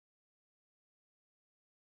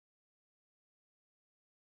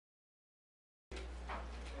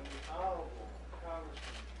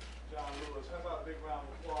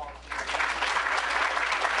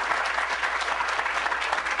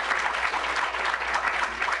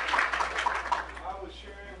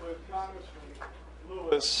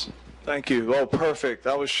Lewis. Thank you. Oh, perfect.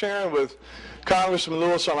 I was sharing with Congressman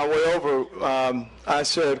Lewis on our way over. I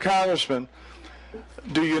said, Congressman,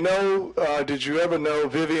 do you know, did you ever know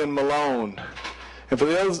Vivian Malone? And for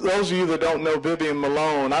those of you that don't know Vivian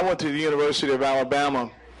Malone, I went to the University of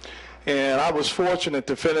Alabama, and I was fortunate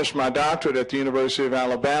to finish my doctorate at the University of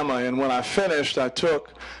Alabama. And when I finished, I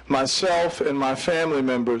took myself and my family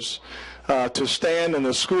members to stand in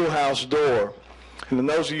the schoolhouse door. And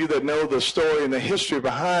those of you that know the story and the history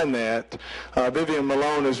behind that, Vivian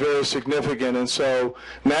Malone is very significant. And so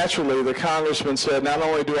naturally the congressman said, not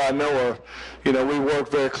only do I know her, you know, we work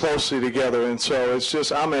very closely together. And so it's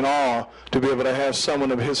just, I'm in awe to be able to have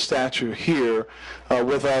someone of his stature here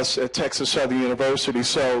with us at Texas Southern University.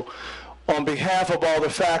 So on behalf of all the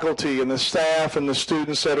faculty and the staff and the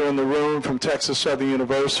students that are in the room from Texas Southern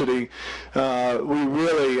University, we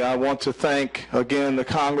really want to thank, again, the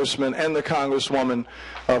Congressman and the Congresswoman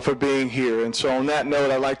for being here. And so on that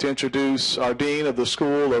note, I'd like to introduce our Dean of the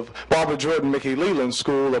School of Barbara Jordan Mickey Leland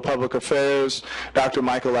School of Public Affairs, Dr.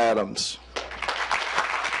 Michael Adams.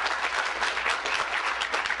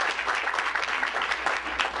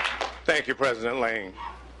 Thank you, President Lane.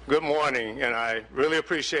 Good morning, and I really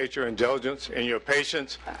appreciate your indulgence and your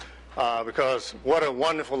patience because what a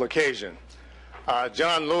wonderful occasion.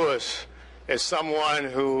 John Lewis is someone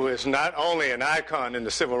who is not only an icon in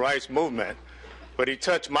the civil rights movement, but he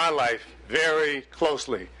touched my life very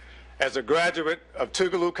closely. As a graduate of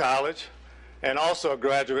Tougaloo College and also a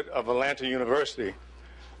graduate of Atlanta University,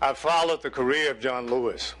 I followed the career of John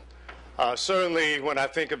Lewis. Certainly, when I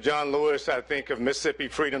think of John Lewis, I think of Mississippi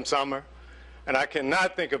Freedom Summer. And I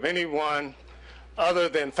cannot think of anyone other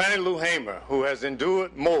than Fannie Lou Hamer who has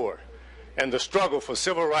endured more in the struggle for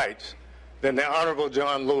civil rights than the Honorable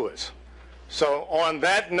John Lewis. So on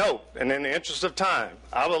that note, and in the interest of time,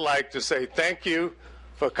 I would like to say thank you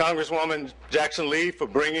for Congresswoman Jackson Lee for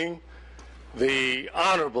bringing the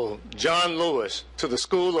Honorable John Lewis to the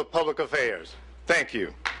School of Public Affairs. Thank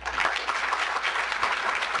you.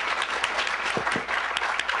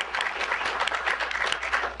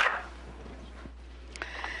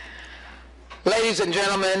 Ladies and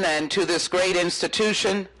gentlemen, and to this great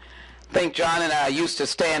institution, I think John and I are used to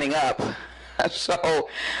standing up. So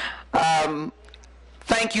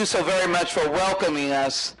thank you so very much for welcoming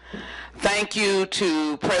us. Thank you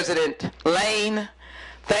to President Lane.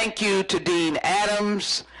 Thank you to Dean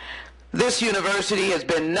Adams. This university has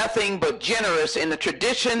been nothing but generous in the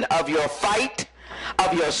tradition of your fight,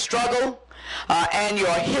 of your struggle, and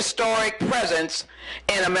your historic presence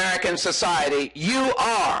in American society. You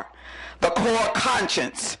are the core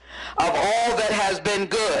conscience of all that has been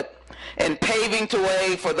good in paving the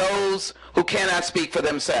way for those who cannot speak for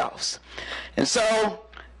themselves. And so,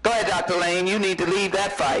 go ahead, Dr. Lane, you need to lead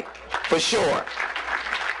that fight for sure.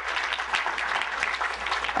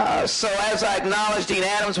 So as I acknowledge Dean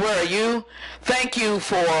Adams, where are you? Thank you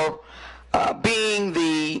for being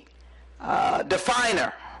the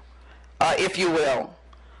definer, if you will,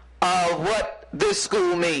 of what this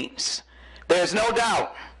school means. There's no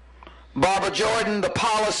doubt Barbara Jordan, the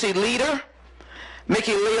policy leader,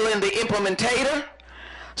 Mickey Leland, the implementator,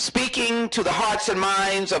 speaking to the hearts and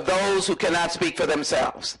minds of those who cannot speak for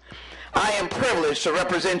themselves. I am privileged to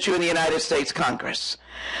represent you in the United States Congress.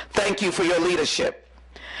 Thank you for your leadership.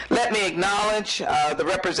 Let me acknowledge the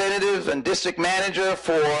representative and district manager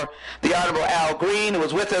for the Honorable Al Green, who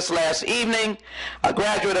was with us last evening, a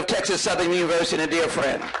graduate of Texas Southern University and a dear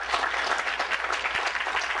friend.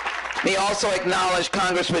 Let me also acknowledge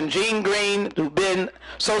Congressman Gene Green, who's been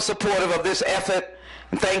so supportive of this effort,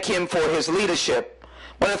 and thank him for his leadership.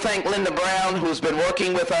 I want to thank Linda Brown, who's been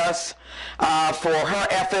working with us for her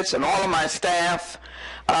efforts, and all of my staff.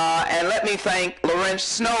 And let me thank Lawrence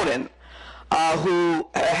Snowden, who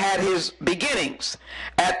had his beginnings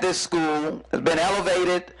at this school, has been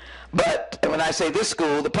elevated, but when I say this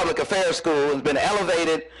school, the Public Affairs School has been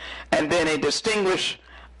elevated and been a distinguished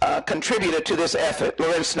contributor to this effort,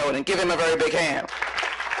 Lawrence Snowden. Give him a very big hand.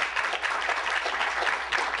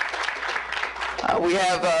 We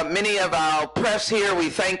have many of our press here. We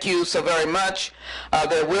thank you so very much.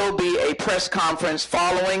 There will be a press conference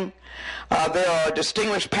following. There are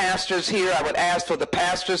distinguished pastors here. I would ask for the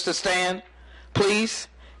pastors to stand, please,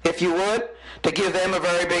 if you would, to give them a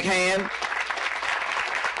very big hand.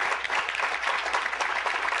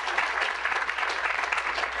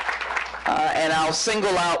 And I'll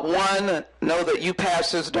single out one, know that you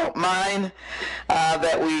pastors don't mind,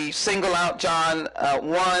 that we single out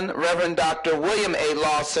one, Reverend Dr. William A.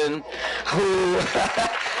 Lawson, who,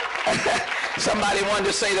 somebody wanted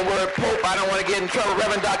to say the word Pope, I don't want to get in trouble,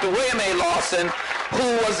 Reverend Dr. William A. Lawson, who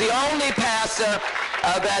was the only pastor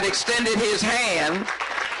that extended his hand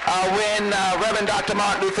when Reverend Dr.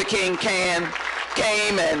 Martin Luther King came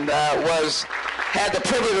and had the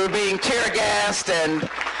privilege of being tear gassed and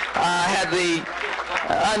had the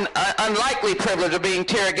unlikely privilege of being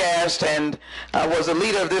tear gassed and was the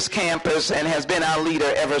leader of this campus and has been our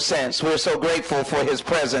leader ever since. We're so grateful for his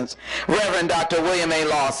presence. Reverend Dr. William A.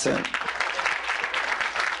 Lawson.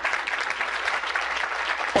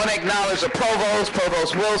 I want to acknowledge the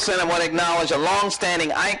Provost Wilson. I want to acknowledge a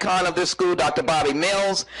long-standing icon of this school, Dr. Bobby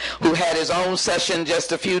Mills, who had his own session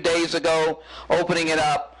just a few days ago, opening it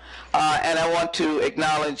up. And I want to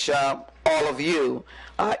acknowledge all of you,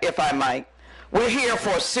 if I might. We're here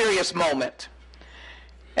for a serious moment.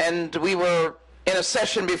 And we were in a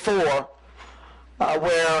session before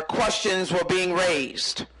where questions were being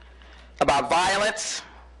raised about violence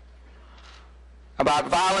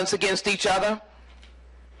against each other,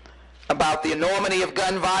 about the enormity of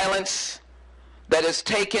gun violence that has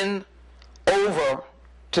taken over,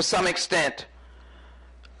 to some extent,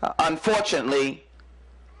 unfortunately,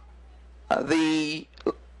 the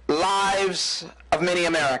lives of many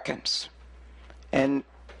Americans. And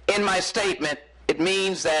in my statement, it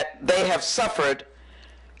means that they have suffered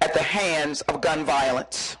at the hands of gun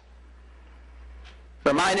violence.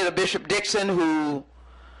 Reminded of Bishop Dixon, who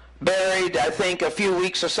buried, I think, a few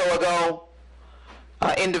weeks or so ago,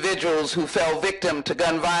 individuals who fell victim to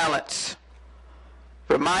gun violence.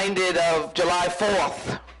 Reminded of July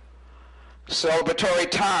 4th, celebratory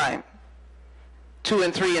time. 2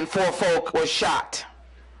 and 3 and 4 folk were shot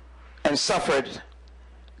and suffered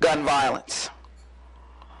gun violence.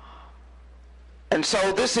 And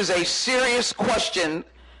so this is a serious question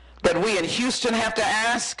that we in Houston have to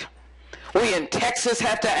ask, we in Texas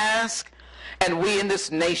have to ask, and we in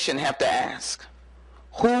this nation have to ask.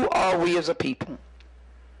 Who are we as a people?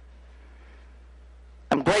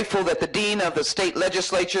 I'm grateful that the Dean of the state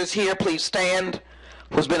legislature is here. Please stand.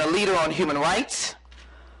 Who's been a leader on human rights,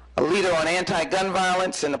 a leader on anti-gun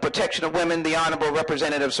violence and the protection of women, the Honorable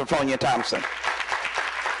Representative Sophronia Thompson.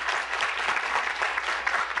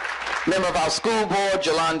 Member of our school board,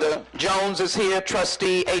 Jolanda Jones, is here,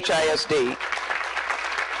 trustee, HISD.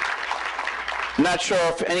 Not sure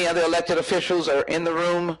if any other elected officials are in the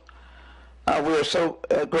room. We are so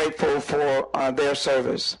grateful for their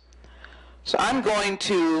service. So I'm going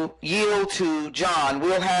to yield to John.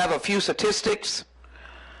 We'll have a few statistics.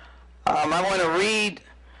 I want to read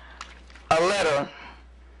a letter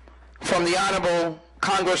from the Honorable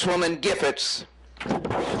Congresswoman Giffords,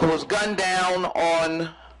 who was gunned down on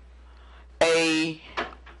a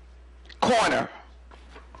corner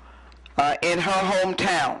in her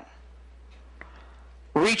hometown,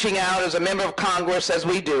 reaching out as a member of Congress, as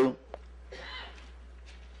we do,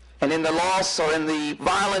 and in the loss or in the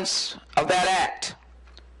violence of that act,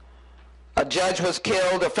 a judge was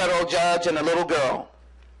killed, a federal judge, and a little girl,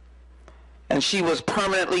 and she was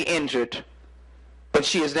permanently injured, but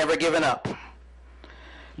she has never given up.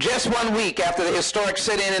 Just 1 week after the historic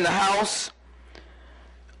sit-in in the House,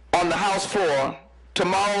 on the House floor,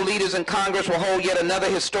 tomorrow leaders in Congress will hold yet another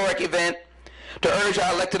historic event to urge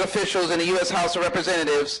our elected officials in the U.S. House of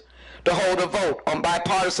Representatives to hold a vote on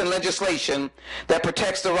bipartisan legislation that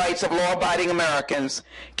protects the rights of law-abiding Americans,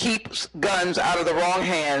 keeps guns out of the wrong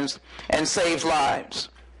hands, and saves lives.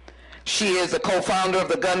 She is the co-founder of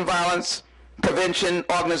the gun violence prevention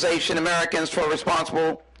organization Americans for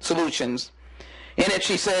Responsible Solutions. In it,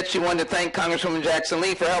 she said she wanted to thank Congresswoman Jackson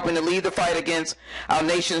Lee for helping to lead the fight against our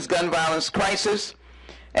nation's gun violence crisis,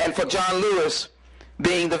 and for John Lewis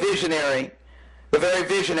being the visionary, the very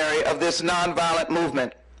visionary of this nonviolent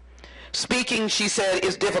movement. Speaking, she said,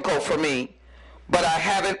 is difficult for me, but I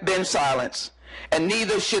haven't been silenced, and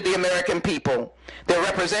neither should the American people. Their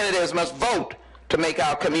representatives must vote to make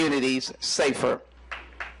our communities safer.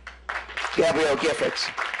 Gabrielle Giffords.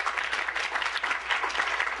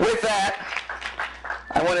 With that,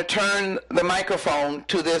 I want to turn the microphone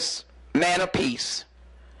to this man of peace,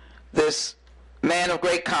 this man of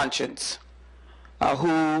great conscience,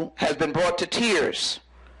 who has been brought to tears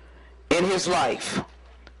in his life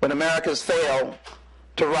when America's failed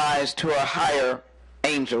to rise to our higher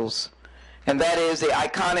angels. And that is the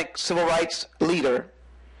iconic civil rights leader,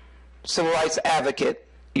 civil rights advocate,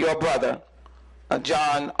 your brother,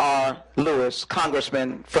 John R. Lewis,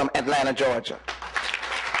 Congressman from Atlanta, Georgia.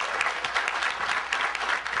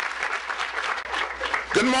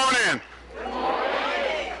 Good morning. Good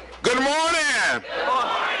morning. Good morning. Good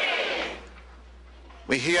morning.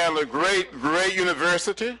 We're here at a great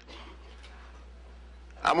university.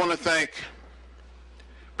 I want to thank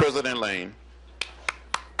President Lane.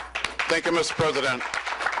 Thank you, Mr. President.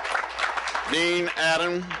 Dean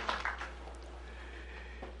Adam,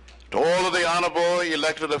 To all of the honorable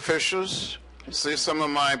elected officials, see some of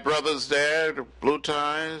my brothers there, the blue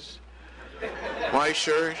ties, white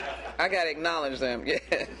shirt. I got to acknowledge them. Yeah.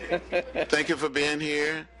 Thank you for being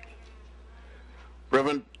here.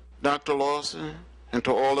 Reverend Dr. Lawson, and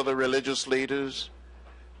to all of the religious leaders,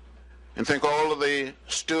 and thank all of the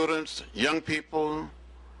students, young people,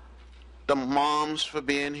 the moms for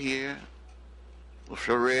being here with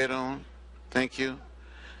your red on. Thank you.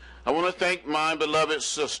 I want to thank my beloved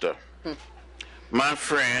sister, my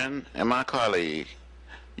friend, and my colleague,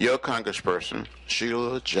 your congressperson,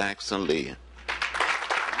 Sheila Jackson Lee.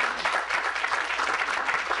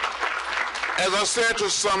 As I said to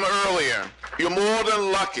some earlier, you're more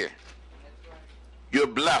than lucky. You're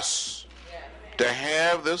blessed to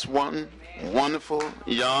have this one wonderful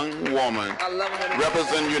young woman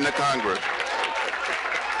representing you in the Congress.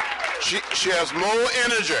 She has more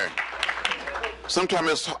energy.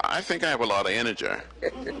 Sometimes I think I have a lot of energy.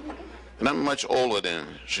 And I'm much older than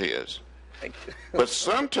she is. But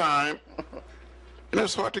sometimes,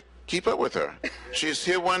 it's hard to keep up with her. She's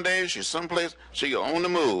here one day, she's someplace, she's on the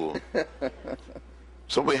move.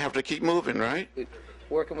 So we have to keep moving, right?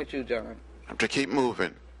 Working with you, John. Have to keep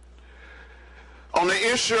moving. On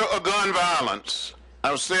the issue of gun violence,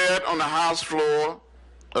 I've said on the House floor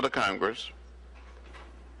of the Congress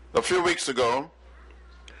a few weeks ago,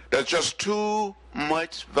 there's just too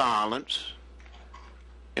much violence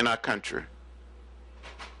in our country.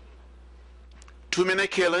 Too many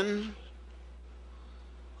killings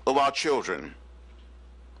of our children,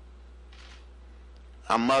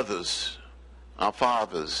 our mothers, our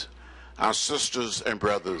fathers, our sisters and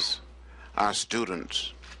brothers, our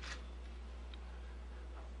students.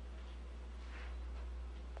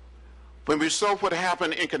 When we saw what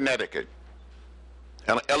happened in Connecticut,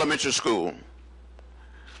 elementary school,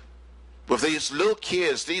 with these little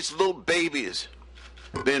kids, these little babies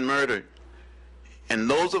being murdered, and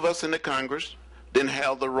those of us in the Congress didn't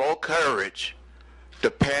have the raw courage to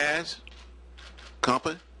pass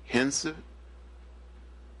comprehensive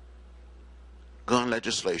gun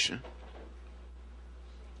legislation.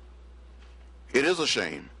 It is a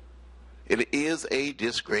shame. It is a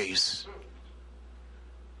disgrace.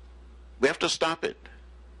 We have to stop it.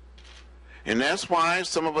 And that's why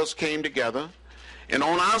some of us came together, and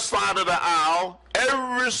on our side of the aisle,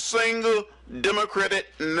 every single Democratic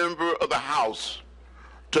member of the House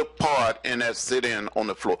took part in that sit-in on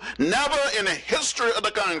the floor. Never in the history of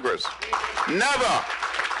the Congress, never,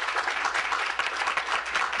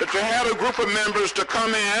 that you had a group of members to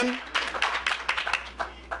come in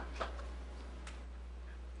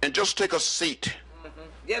and just take a seat.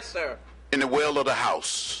 Yes, sir. In the well of the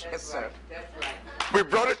House. Yes, sir. We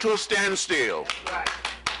brought it to a standstill. Right.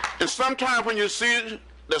 And sometimes when you see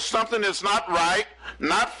there's something that's not right,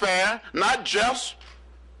 not fair, not just,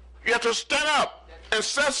 you have to stand up and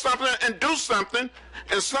say something and do something.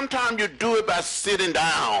 And sometimes you do it by sitting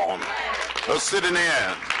down or sitting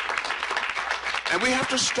in. And we have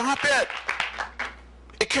to stop it.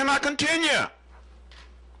 It cannot continue.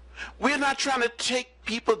 We're not trying to take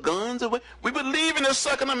people guns away. We believe in the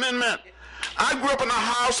Second Amendment. I grew up in a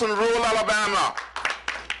house in rural Alabama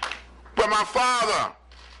where my father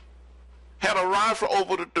had a rifle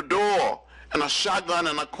over the door and a shotgun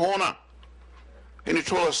in a corner. And he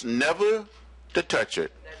told us never to touch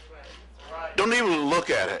it. Don't even look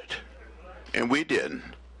at it. And we didn't.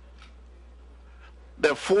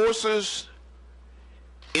 There are forces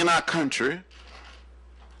in our country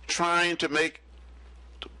trying to make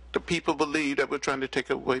the people believe that we're trying to take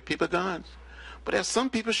away people's guns. But there's some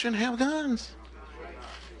people shouldn't have guns.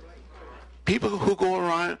 People who go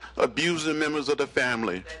around abusing members of the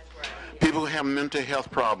family, people who have mental health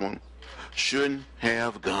problems, shouldn't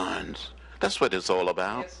have guns. That's what it's all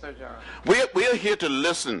about. Yes, sir, John. We're here to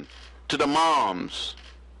listen to the moms,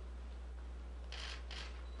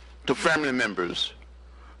 to family members,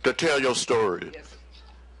 to tell your story. Yes.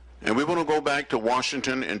 And we want to go back to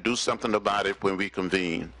Washington and do something about it when we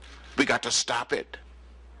convene. We got to stop it.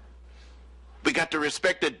 We got to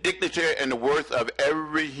respect the dignity and the worth of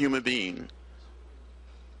every human being.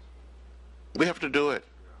 We have to do it.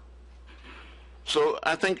 So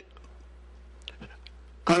I think,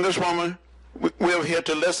 Congresswoman, we're here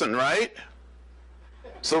to listen, right?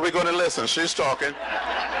 So we're going to listen. She's talking.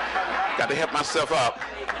 Got to help myself up.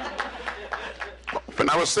 When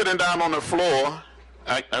I was sitting down on the floor,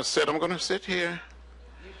 I said, I'm going to sit here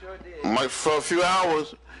for a few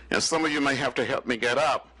hours, and some of you may have to help me get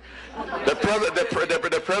up. The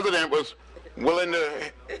president was willing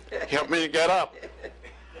to help me get up.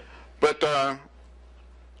 But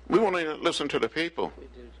we want to listen to the people.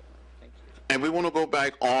 And we want to go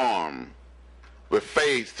back armed with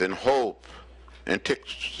faith and hope and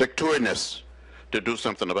stick-to-itiveness to do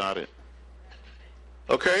something about it.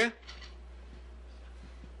 Okay?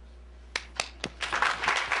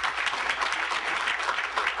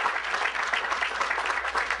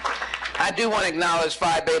 I do want to acknowledge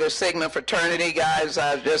Phi Beta Sigma fraternity, guys.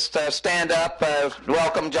 Just stand up.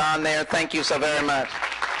 Welcome John there. Thank you so very much.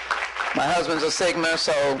 My husband's a Sigma,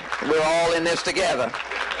 so we're all in this together.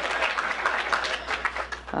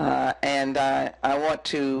 And I want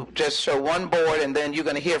to just show one board, and then you're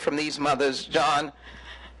going to hear from these mothers. John,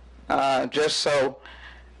 just so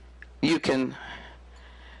you can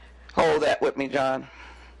hold that with me, John.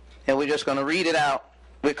 And we're just going to read it out.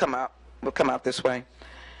 We'll come out this way.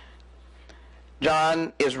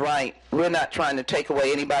 John is right. We're not trying to take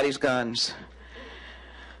away anybody's guns.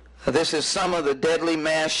 This is some of the deadly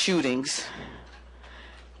mass shootings.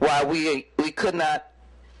 Why we could not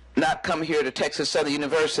come here to Texas Southern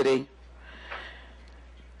University,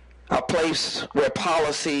 a place where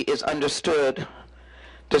policy is understood,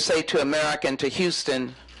 to say to America and to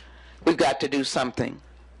Houston, we've got to do something.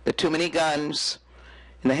 There are too many guns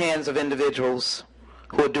in the hands of individuals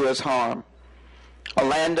who will do us harm.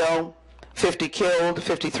 Orlando, 50 killed,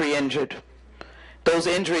 53 injured. Those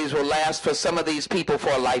injuries will last for some of these people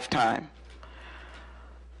for a lifetime.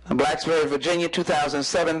 Blacksburg, Virginia,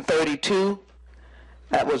 2007, 32.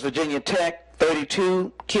 That was Virginia Tech,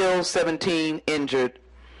 32 killed, 17 injured.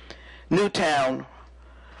 Newtown,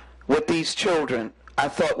 with these children, I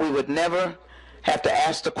thought we would never have to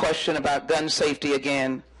ask the question about gun safety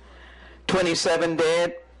again. 27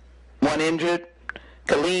 dead, 1 injured.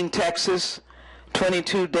 Killeen, Texas,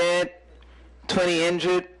 22 dead, 20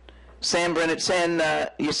 injured. San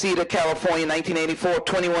Ysidro, California, 1984,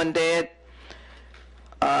 21 dead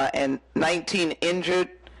and 19 injured.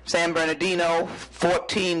 San Bernardino,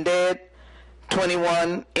 14 dead,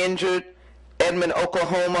 21 injured. Edmond,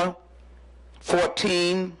 Oklahoma,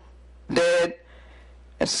 14 dead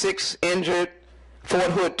and 6 injured.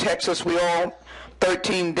 Fort Hood, Texas,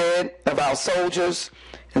 13 dead of our soldiers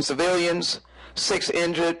and civilians, 6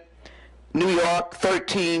 injured. New York,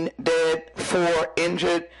 13 dead, 4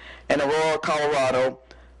 injured. And Aurora, Colorado,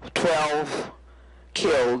 12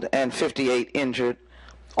 killed and 58 injured,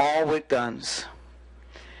 all with guns.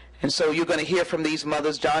 And so you're going to hear from these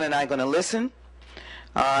mothers. John and I are going to listen,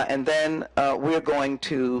 and then we're going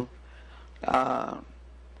to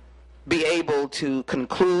be able to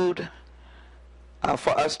conclude,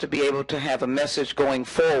 for us to be able to have a message going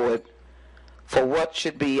forward for what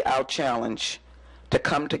should be our challenge to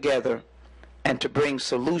come together and to bring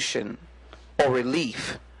solution or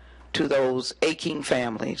relief to those aching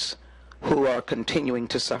families who are continuing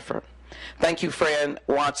to suffer. Thank you, Fran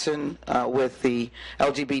Watson, with the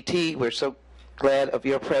LGBT. We're so glad of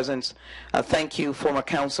your presence. Thank you, former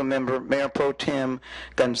council member, Mayor Pro Tem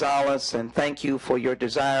Gonzalez, and thank you for your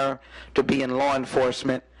desire to be in law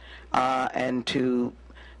enforcement and to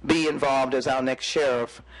be involved as our next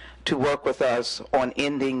sheriff to work with us on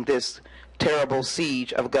ending this terrible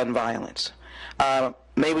siege of gun violence.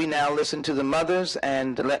 May we now listen to the mothers,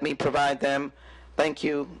 and let me provide them, thank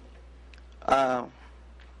you,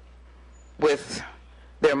 with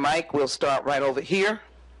their mic. We'll start right over here.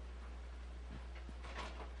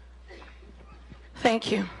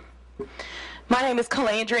 Thank you. My name is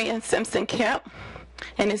Calandrian Simpson Kemp,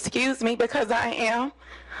 and excuse me because I am,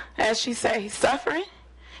 as she says, suffering,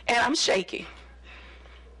 and I'm shaky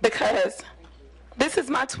because this is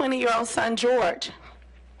my 20-year-old son, George.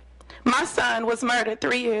 My son was murdered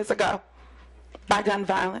 3 years ago by gun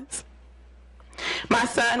violence. My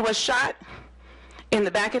son was shot in the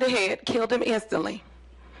back of the head, killed him instantly,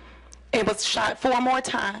 and was shot 4 more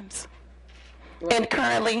times. And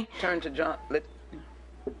currently, Turn to John.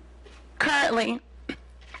 Currently,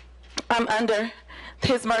 I'm under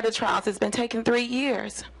his murder trials. It's been taking 3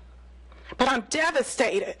 years. But I'm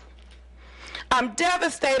devastated. I'm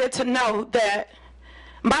devastated to know that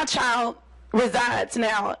my child resides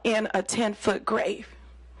now in a 10-foot grave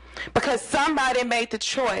because somebody made the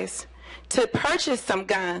choice to purchase some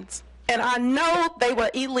guns, and I know they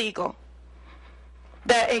were illegal,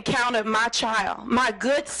 that encountered my child, my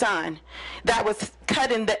good son, that was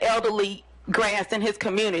cutting the elderly grass in his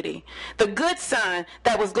community, the good son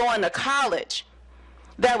that was going to college,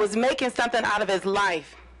 that was making something out of his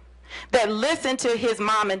life, that listened to his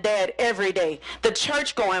mom and dad every day, the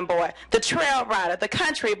church-going boy, the trail rider, the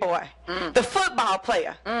country boy, the football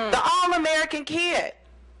player, the all-American kid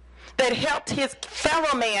that helped his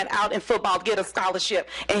fellow man out in football get a scholarship,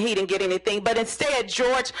 and he didn't get anything. But instead,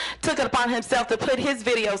 George took it upon himself to put his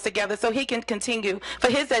videos together so he can continue for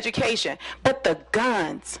his education. But the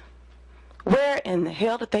guns, where in the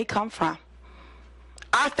hell did they come from?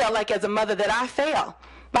 I felt like as a mother that I failed.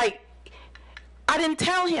 Like, I didn't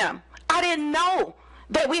tell him. I didn't know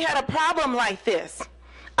that we had a problem like this.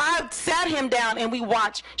 I sat him down and we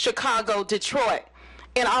watched Chicago, Detroit,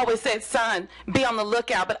 and I always said, son, be on the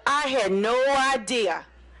lookout. But I had no idea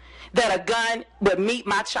that a gun would meet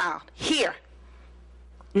my child here.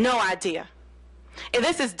 No idea. And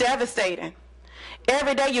this is devastating.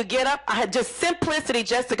 Every day you get up, I had just simplicity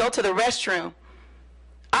just to go to the restroom.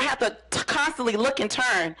 I have to constantly look and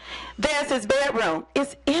turn. There's his bedroom.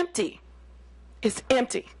 It's empty. It's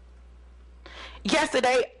empty.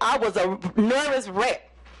 Yesterday, I was a nervous wreck.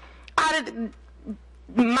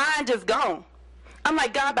 Mind just gone. I'm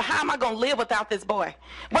like, God, but how am I going to live without this boy?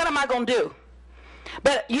 What am I going to do?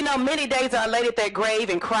 But, you know, many days I laid at that grave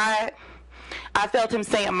and cried. I felt him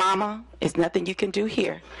saying, Mama, there's nothing you can do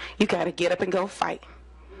here. You got to get up and go fight.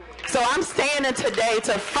 So I'm standing today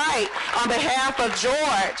to fight on behalf of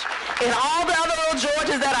George and all the other little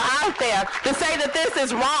Georges that are out there to say that this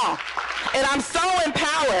is wrong. And I'm so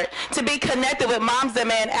empowered to be connected with Moms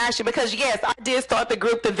Demand Action because, yes, I did start the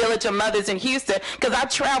group, the Village of Mothers in Houston, because I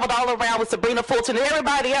traveled all around with Sabrina Fulton and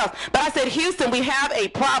everybody else. But I said, Houston, we have a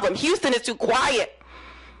problem. Houston is too quiet.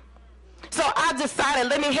 So I decided,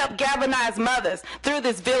 let me help galvanize mothers through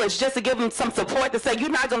this village just to give them some support to say, you're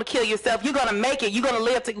not going to kill yourself. You're going to make it. You're going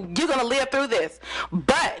to live through this.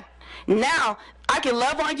 But now I can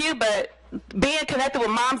love on you, but being connected with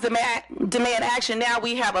Moms Demand Action, now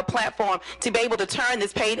we have a platform to be able to turn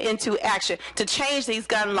this pain into action, to change these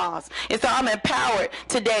gun laws. And so I'm empowered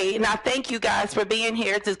today, and I thank you guys for being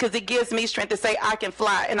here because it gives me strength to say I can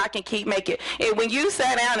fly and I can keep making it. And when you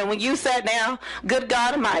sat down, good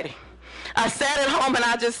God Almighty, I sat at home and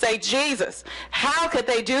I just say, Jesus, how could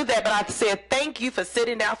they do that? But I said, thank you for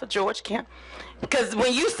sitting down for George Kemp. Because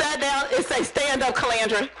when you sat down, it said, stand up,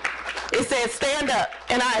 Calandra. It said, stand up.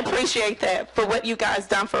 And I appreciate that for what you guys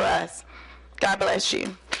done for us. God bless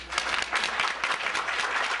you.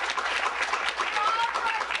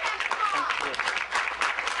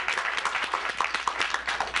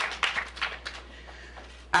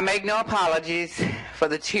 I make no apologies for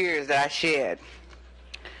the tears that I shed.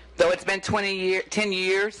 Though it's been 10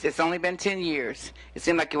 years, it's only been 10 years. It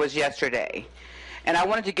seemed like it was yesterday. And I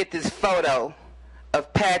wanted to get this photo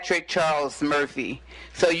of Patrick Charles Murphy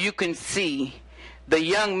so you can see the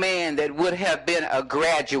young man that would have been a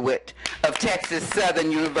graduate of Texas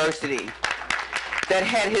Southern University, that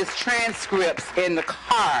had his transcripts in the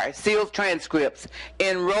car, sealed transcripts,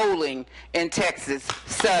 enrolling in Texas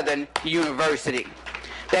Southern University,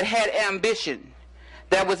 that had ambition,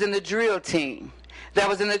 that was in the drill team, that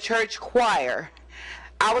was in the church choir.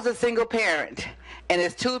 I was a single parent, and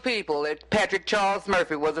there's two people that Patrick Charles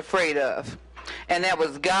Murphy was afraid of, and that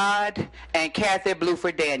was God and Kathy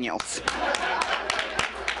Bluford Daniels.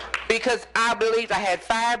 Because I believed I had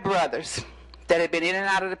 5 brothers that had been in and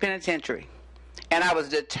out of the penitentiary, and I was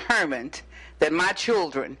determined that my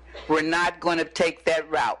children were not going to take that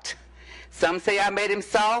route. Some say I made him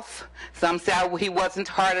soft, some say he wasn't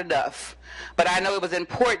hard enough. But I know it was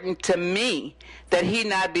important to me that he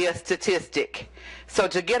not be a statistic. So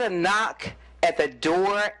to get a knock at the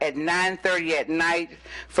door at 9:30 at night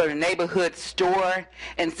for a neighborhood store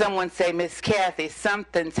and someone say, Miss Kathy,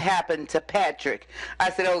 something's happened to Patrick.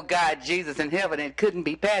 I said, oh God, Jesus in heaven, it couldn't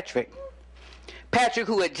be Patrick. Patrick,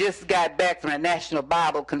 who had just got back from the National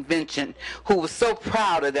Bible Convention, who was so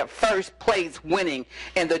proud of their first place winning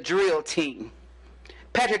in the drill team.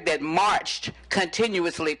 Patrick that marched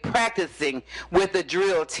continuously practicing with the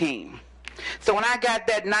drill team. So when I got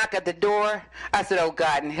that knock at the door, I said, oh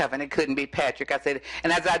God in heaven, it couldn't be Patrick. I said,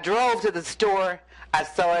 and as I drove to the store, I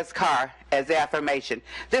saw his car as affirmation.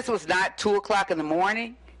 This was not 2 o'clock in the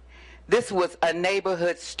morning. This was a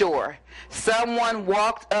neighborhood store. Someone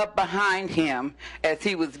walked up behind him as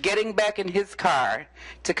he was getting back in his car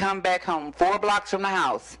to come back home 4 blocks from the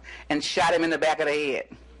house and shot him in the back of the head.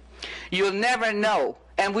 You'll never know,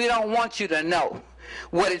 and we don't want you to know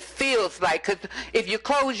what it feels like. Because if you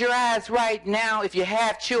close your eyes right now, if you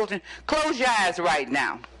have children, close your eyes right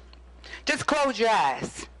now. Just close your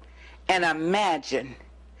eyes and imagine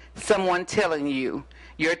someone telling you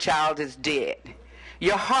your child is dead.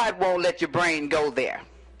 Your heart won't let your brain go there.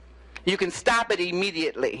 You can stop it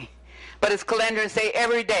immediately. But as Calandra say,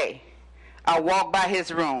 every day I walk by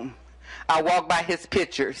his room. I walk by his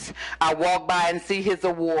pictures. I walk by and see his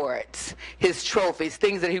awards, his trophies,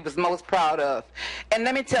 things that he was most proud of. And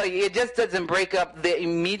let me tell you, it just doesn't break up the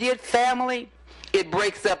immediate family. It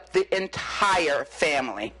breaks up the entire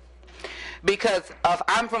family. Because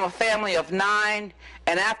I'm from a family of 9,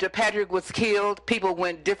 and after Patrick was killed, people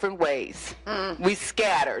went different ways. We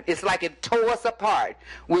scattered. It's like it tore us apart.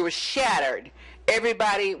 We were shattered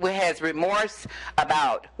Everybody has remorse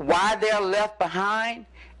about why they're left behind.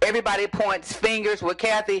 Everybody points fingers. Well,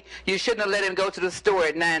 Kathy, you shouldn't have let him go to the store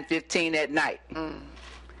at 9:15 at night.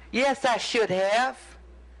 Yes, I should have.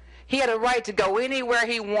 He had a right to go anywhere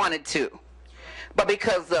he wanted to. But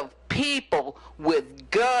because of people with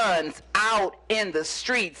guns out in the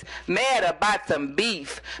streets, mad about some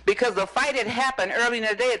beef, because the fight had happened early in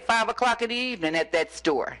the day at 5 o'clock in the evening at that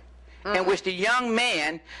store, in which the young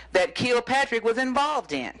man that killed Patrick was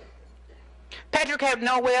involved in. Patrick had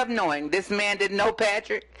no way of knowing. This man didn't know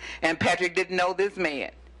Patrick, and Patrick didn't know this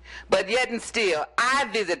man. But yet and still, I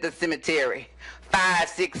visit the cemetery 5,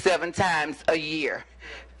 6, 7 times a year,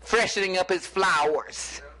 freshening up his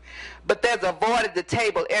flowers. But there's a void at the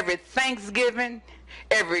table every Thanksgiving,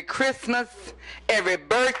 every Christmas, every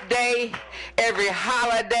birthday, every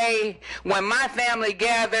holiday. When my family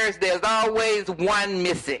gathers, there's always one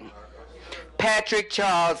missing. Patrick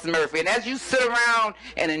Charles Murphy. And as you sit around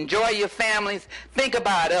and enjoy your families, think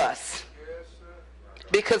about us.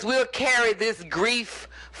 Because we'll carry this grief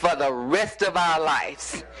for the rest of our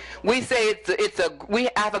lives. We say we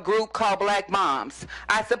have a group called Black Moms.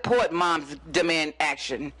 I support Moms Demand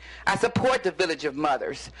Action. I support the Village of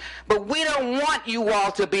Mothers. But we don't want you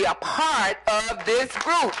all to be a part of this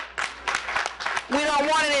group. We don't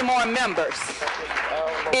want any more members.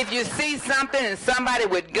 If you see something and somebody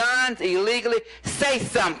with guns illegally, say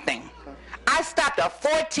something. I stopped a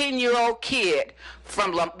 14-year-old kid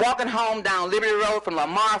from walking home down Liberty Road from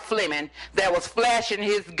Lamar Fleming that was flashing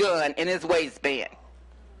his gun in his waistband.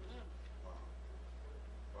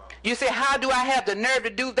 You say, how do I have the nerve to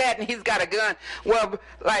do that and he's got a gun? Well,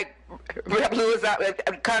 like Rep. Lewis,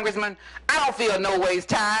 Congressman, I don't feel no ways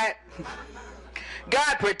tired.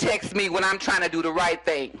 God protects me when I'm trying to do the right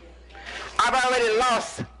thing. I've already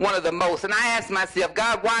lost one of the most, and I asked myself,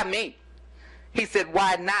 God, why me? He said,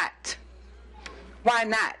 why not? Why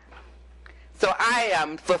not? So I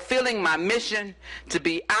am fulfilling my mission to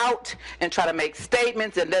be out and try to make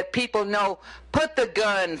statements and let people know, put the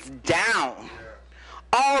guns down.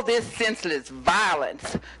 All this senseless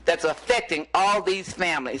violence that's affecting all these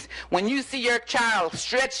families. When you see your child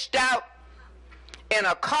stretched out in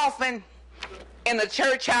a coffin in the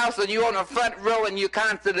church house and you're on the front row and you're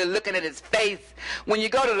constantly looking at his face, when you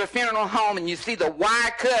go to the funeral home and you see the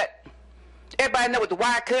wire cut, everybody know what the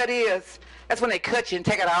wire cut is? That's when they cut you and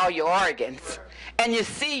take out all your organs. And you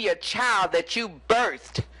see your child that you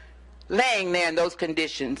birthed laying there in those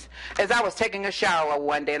conditions. As I was taking a shower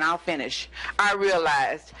one day, and I'll finish, I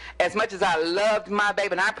realized as much as I loved my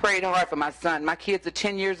baby, and I prayed hard for my son. My kids are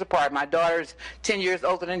 10 years apart. My daughter's 10 years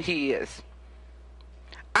older than he is.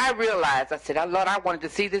 I realized, I said, oh, Lord, I wanted to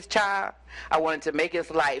see this child. I wanted to make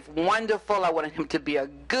his life wonderful. I wanted him to be a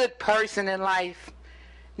good person in life.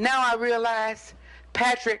 Now I realize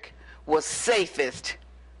Patrick was safest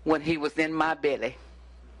when he was in my belly.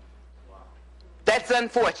 That's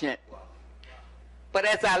unfortunate. But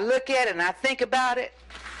as I look at it and I think about it,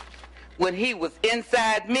 when he was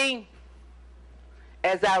inside me,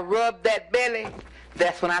 as I rubbed that belly,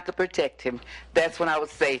 that's when I could protect him. That's when I was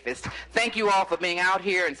safest. Thank you all for being out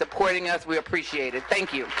here and supporting us. We appreciate it.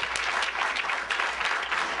 Thank you.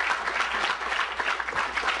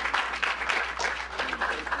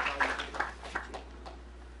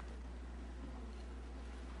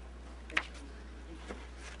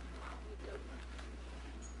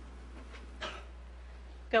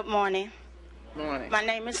 Good morning. Morning. My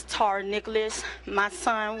name is Tara Nicholas. My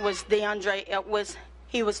son was DeAndre Edwards.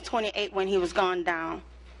 He was 28 when he was gone down.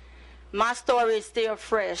 My story is still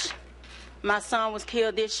fresh. My son was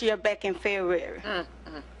killed this year back in February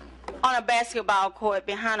on a basketball court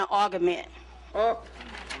behind an argument.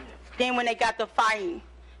 Then when they got to fighting,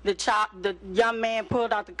 the young man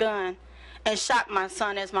pulled out the gun and shot my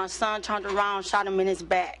son as my son turned around, shot him in his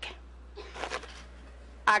back.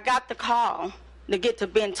 I got the call to get to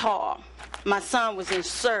Bental. My son was in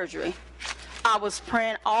surgery. I was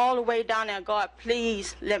praying all the way down there, God,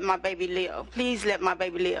 please let my baby live. Please let my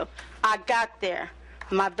baby live. I got there.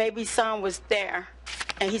 My baby son was there.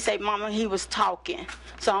 And he said, Mama, he was talking.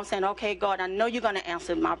 So I'm saying, okay, God, I know you're going to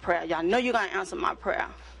answer my prayer. I know you're going to answer my prayer.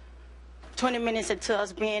 20 minutes into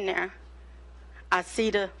us being there, I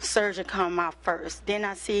see the surgeon come out first. Then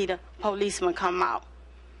I see the policeman come out.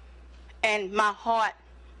 And my heart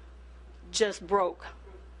just broke.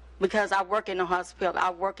 Because I work in the hospital,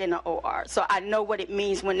 I work in the OR. So I know what it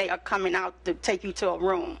means when they are coming out to take you to a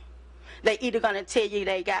room. They either going to tell you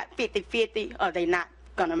they got 50-50 or they not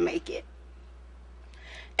going to make it.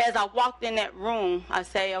 As I walked in that room, I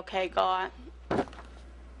say, okay, God,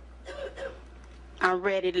 I'm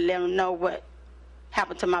ready to let them know what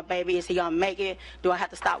happen to my baby? Is he going to make it? Do I have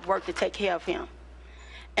to stop work to take care of him?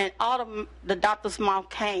 And all of the doctor's mouth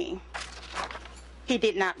came. He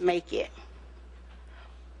did not make it.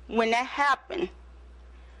 When that happened,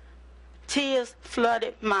 tears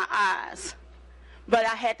flooded my eyes. But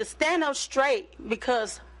I had to stand up straight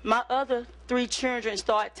because my other 3 children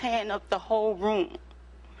started tearing up the whole room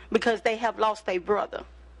because they have lost their brother.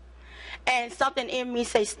 And something in me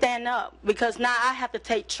say, stand up, because now I have to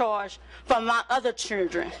take charge from my other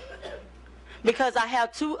children. Because I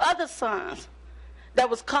have 2 other sons that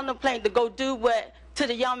was contemplating to go do what to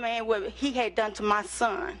the young man what he had done to my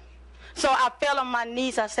son. So I fell on my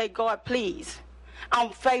knees. I said, God, please.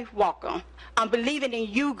 I'm a faith walker. I'm believing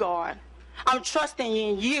in you, God. I'm trusting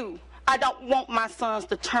in you. I don't want my sons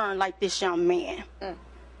to turn like this young man.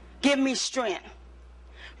 Give me strength.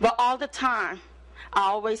 But all the time, I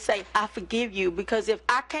always say, I forgive you, because if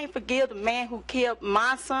I can't forgive the man who killed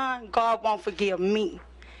my son, God won't forgive me.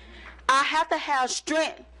 I have to have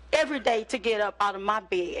strength every day to get up out of my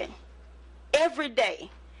bed. Every day.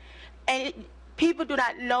 And people do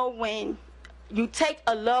not know when you take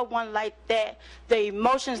a loved one like that, the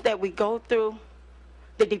emotions that we go through,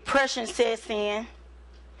 the depression sets in,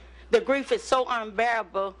 the grief is so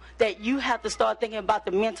unbearable that you have to start thinking about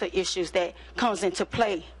the mental issues that comes into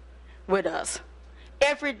play with us.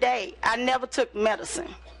 Every day, I never took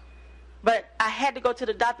medicine, but I had to go to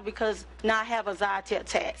the doctor because now I have anxiety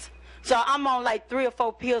attacks. So I'm on like 3 or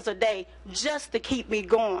 4 pills a day just to keep me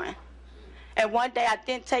going. And one day I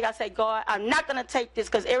didn't take, I said, God, I'm not going to take this,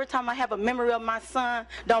 because every time I have a memory of my son,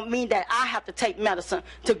 don't mean that I have to take medicine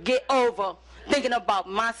to get over thinking about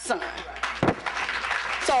my son.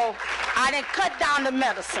 So I didn't cut down the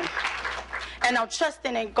medicine, and I'm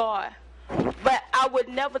trusting in God. But I would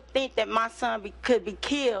never think that my son could be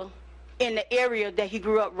killed in the area that he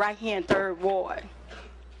grew up, right here in 3rd Ward.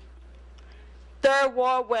 3rd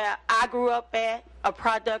Ward, where I grew up at, a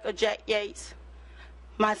product of Jack Yates.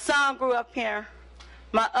 My son grew up here.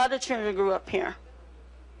 My other children grew up here.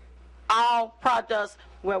 All products,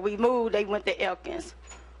 where we moved, they went to Elkins.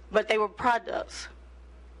 But they were products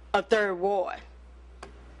of 3rd Ward.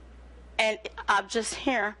 And I'm just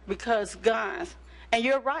here because guns. And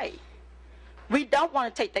you're right. We don't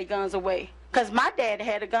want to take their guns away. Because my dad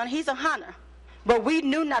had a gun. He's a hunter. But we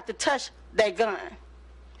knew not to touch that gun.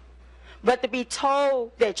 But to be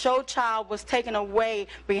told that your child was taken away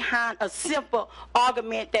behind a simple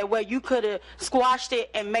argument that where you could have squashed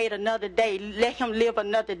it and made another day, let him live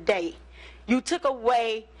another day. You took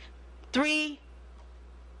away 3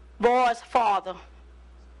 boys' father.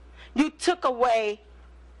 You took away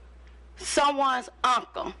someone's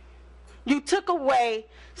uncle. You took away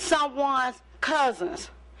someone's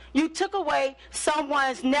cousins. You took away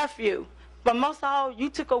someone's nephew. But most of all, you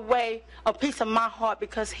took away a piece of my heart,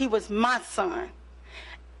 because he was my son.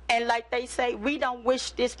 And like they say, we don't wish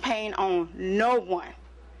this pain on no one.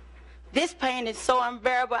 This pain is so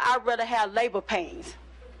unbearable, I'd rather have labor pains.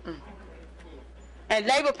 And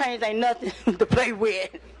labor pains ain't nothing to play with.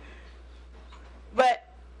 But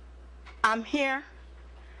I'm here.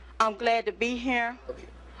 I'm glad to be here.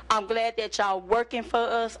 I'm glad that y'all working for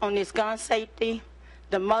us on this gun safety.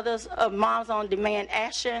 The moms on demand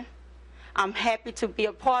action. I'm happy to be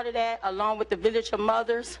a part of that, along with the Village of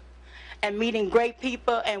Mothers, and meeting great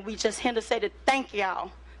people. And we just here to say that thank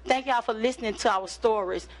y'all. Thank y'all for listening to our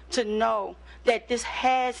stories, to know that this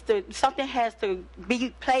something has to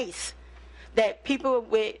be placed, that people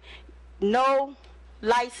with no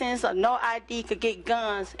license or no ID could get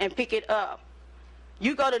guns and pick it up.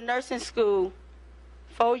 You go to nursing school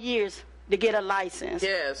 4 years to get a license.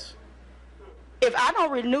 Yes. If I don't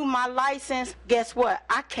renew my license, guess what?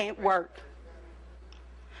 I can't work.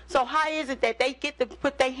 So how is it that they get to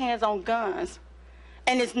put their hands on guns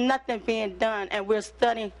and there's nothing being done, and we're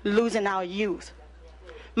studying losing our youth?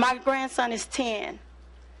 My grandson is 10.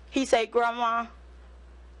 He said, Grandma,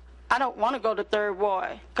 I don't want to go to 3rd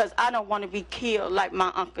Ward because I don't want to be killed like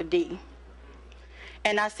my Uncle D.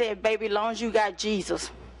 And I said, baby, as long as you got Jesus,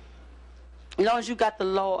 as long as you got the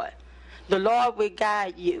Lord will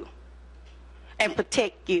guide you and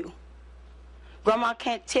protect you. Grandma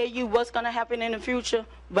can't tell you what's going to happen in the future,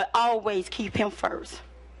 but always keep him first.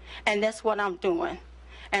 And that's what I'm doing.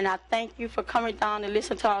 And I thank you for coming down and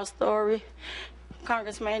listen to our story.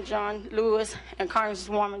 Congressman John Lewis and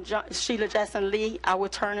Congresswoman Sheila Jackson Lee, I will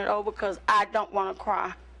turn it over because I don't want to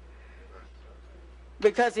cry.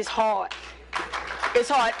 Because it's hard. It's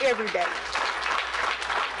hard every day.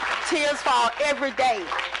 Tears fall every day.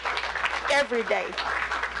 Every day.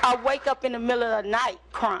 I wake up in the middle of the night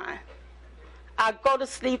crying. I go to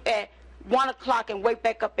sleep at 1 o'clock and wake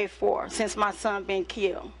back up at 4 since my son been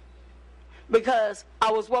killed. because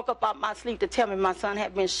I was woke up out my sleep to tell me my son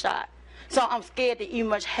had been shot. So I'm scared to even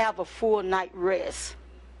much have a full night rest,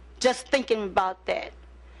 just thinking about that.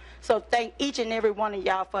 So thank each and every one of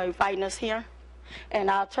y'all for inviting us here.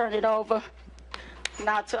 And I'll turn it over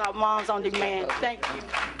now to our Moms on Demand. Thank you.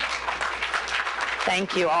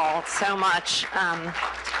 Thank you all so much.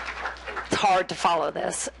 It's hard to follow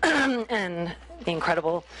this and the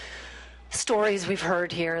incredible stories we've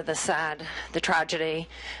heard here, the sad, the tragedy.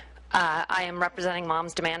 I am representing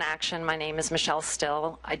Moms Demand Action. My name is Michelle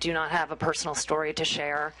Still. I do not have a personal story to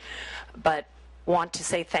share, but want to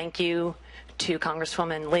say thank you to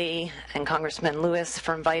Congresswoman Lee and Congressman Lewis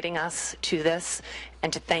for inviting us to this,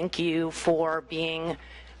 and to thank you for being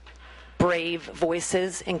brave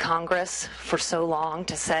voices in Congress for so long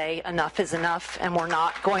to say enough is enough and we're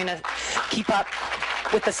not going to keep up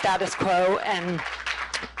with the status quo. And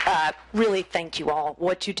really thank you all.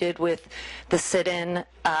 What you did with the sit-in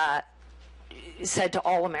said to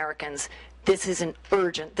all Americans, this is an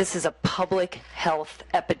urgent, this is a public health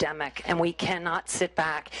epidemic, and we cannot sit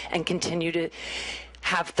back and continue to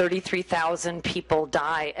have 33,000 people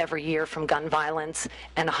die every year from gun violence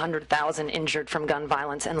and 100,000 injured from gun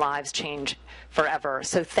violence, and lives change forever.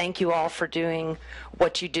 So thank you all for doing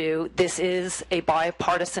what you do. This is a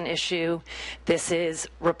bipartisan issue. This is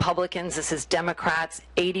Republicans, this is Democrats.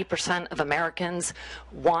 80% of Americans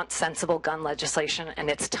want sensible gun legislation, and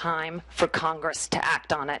it's time for Congress to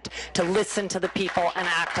act on it, to listen to the people and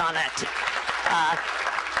act on it.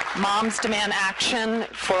 Moms Demand Action,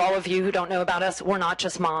 for all of you who don't know about us, we're not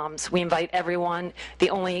just moms. We invite everyone. The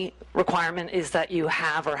only requirement is that you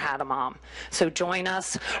have or had a mom. So join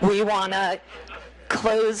us. We want to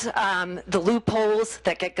close the loopholes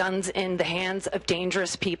that get guns in the hands of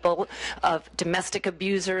dangerous people, of domestic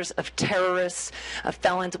abusers, of terrorists, of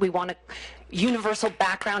felons. We want to universal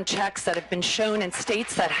background checks that have been shown in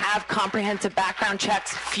states that have comprehensive background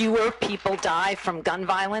checks. Fewer people die from gun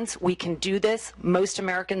violence. We can do this. Most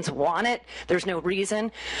Americans want it. There's no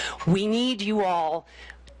reason. We need you all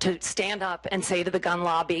to stand up and say to the gun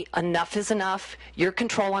lobby, enough is enough. Your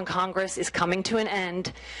control on Congress is coming to an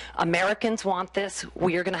end. Americans want this.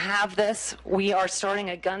 We are going to have this. We are starting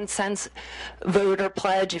a gun sense voter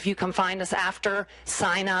pledge. If you come find us after,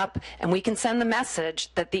 sign up, and we can send the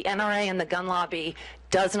message that the NRA and the gun lobby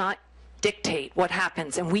does not dictate what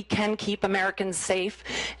happens, and we can keep Americans safe.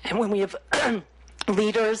 And when we have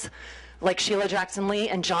leaders like Sheila Jackson Lee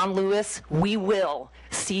and John Lewis, we will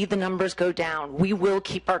see the numbers go down. We will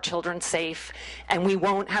keep our children safe, and we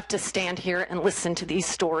won't have to stand here and listen to these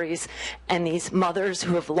stories and these mothers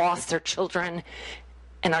who have lost their children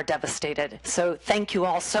and are devastated. So thank you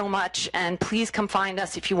all so much, and please come find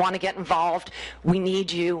us if you want to get involved. We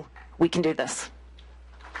need you. We can do this.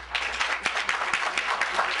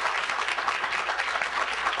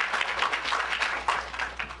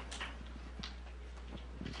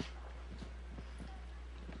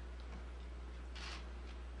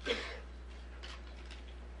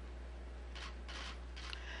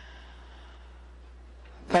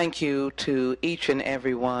 Thank you to each and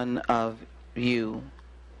every one of you.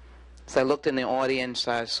 As I looked in the audience,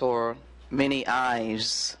 I saw many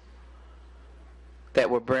eyes that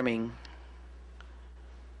were brimming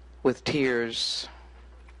with tears.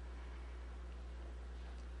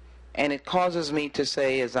 And it causes me to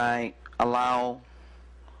say, as I allow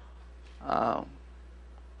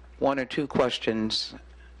one or two questions,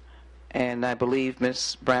 and I believe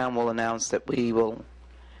Ms. Brown will announce that we will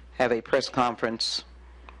have a press conference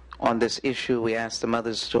on this issue. We ask the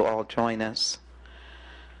mothers to all join us.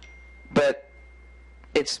 But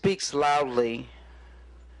it speaks loudly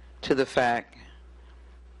to the fact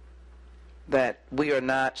that we are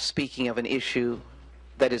not speaking of an issue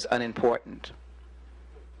that is unimportant.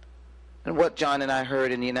 And what John and I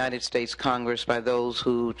heard in the United States Congress by those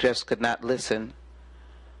who just could not listen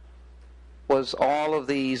was all of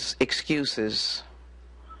these excuses.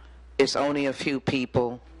 It's only a few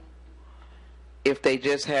people. If they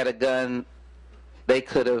just had a gun, they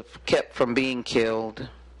could have kept from being killed,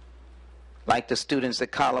 like the students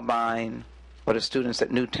at Columbine or the students at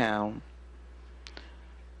Newtown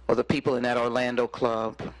or the people in that Orlando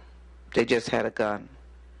club. They just had a gun.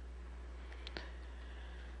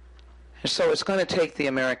 And so it's going to take the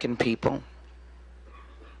American people.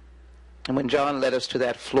 And when John led us to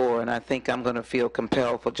that floor, and I think I'm going to feel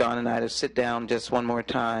compelled for John and I to sit down just one more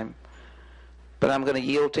time, but I'm going to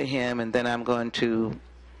yield to him, and then I'm going to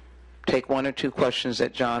take one or two questions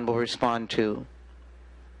that John will respond to.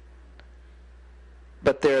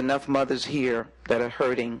 But there are enough mothers here that are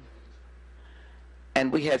hurting.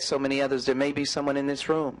 And we had so many others. There may be someone in this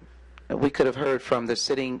room that we could have heard from that's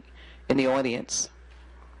sitting in the audience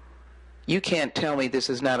You can't tell me this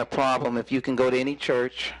is not a problem if you can go to any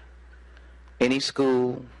church, any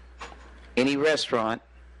school, any restaurant,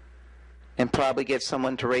 and probably get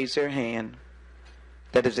someone to raise their hand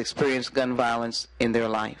that has experienced gun violence in their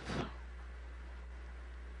life.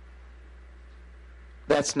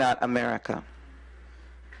 That's not America.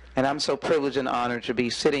 And I'm so privileged and honored to be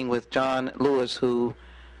sitting with John Lewis, who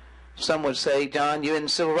some would say, John, you're in the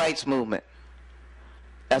civil rights movement.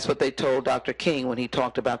 That's what they told Dr. King when he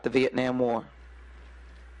talked about the Vietnam War.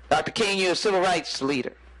 Dr. King, you're a civil rights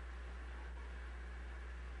leader.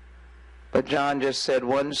 But John just said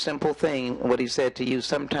one simple thing, what he said to you,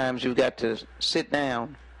 sometimes you've got to sit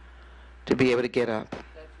down to be able to get up.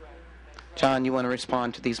 John, you want to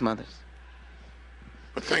respond to these mothers?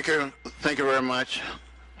 Thank you very much,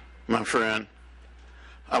 my friend.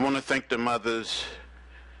 I want to thank the mothers,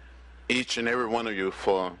 each and every one of you,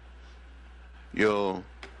 for your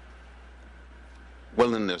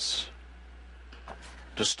willingness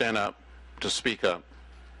to stand up, to speak up,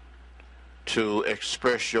 to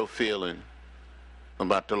express your feeling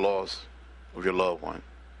about the loss of your loved one.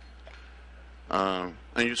 And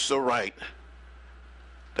you're so right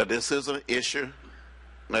that this is an issue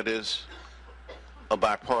that is a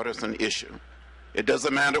bipartisan issue. It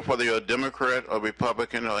doesn't matter whether you're a Democrat or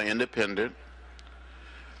Republican or independent,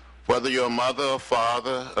 whether you're a mother or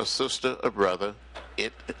father, a sister or brother,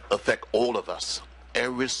 it affects all of us,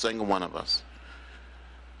 every single one of us.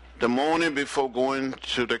 The morning before going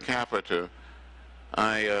to the Capitol,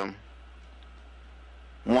 I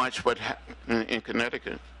watched what happened in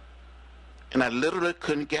Connecticut, and I literally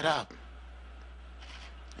couldn't get up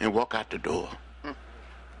and walk out the door.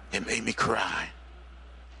 It made me cry.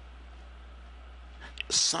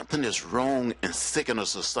 Something is wrong and sick in our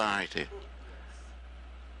society,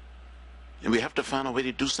 and we have to find a way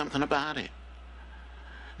to do something about it.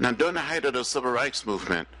 Now, during the height of the civil rights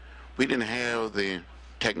movement, we didn't have the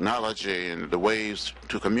technology and the ways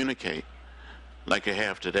to communicate like you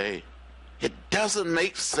have today. It doesn't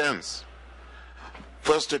make sense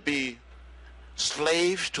for us to be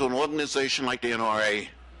slaves to an organization like the NRA,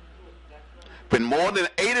 when more than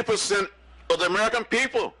 80% of the American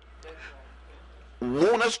people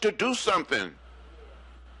want us to do something.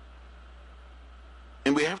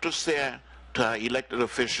 And we have to say to our elected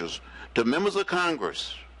officials, to members of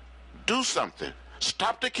Congress, do something.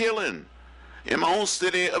 Stop the killing. In my own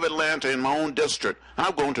city of Atlanta, in my own district,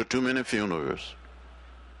 I've gone to too many funerals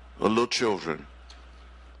of little children.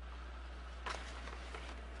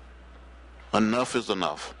 Enough is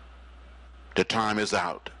enough. The time is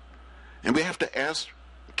out. And we have to ask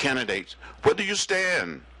candidates, where do you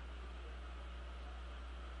stand?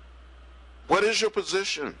 What is your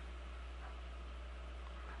position?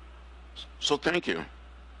 So thank you.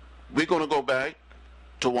 We're going to go back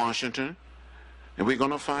to Washington, and we're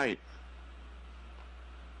going to fight.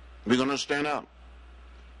 We're going to stand up.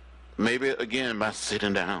 Maybe, again, by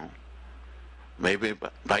sitting down. Maybe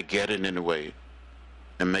by getting in the way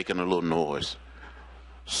and making a little noise.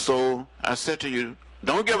 So I said to you,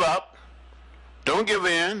 don't give up. Don't give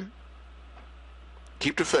in.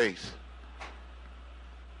 Keep the faith.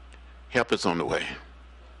 Help is on the way.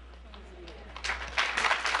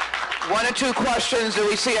 One or two questions. Do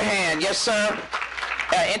we see a hand? Yes, sir.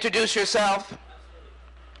 Introduce yourself.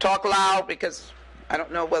 Talk loud, because I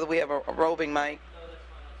don't know whether we have a roving mic.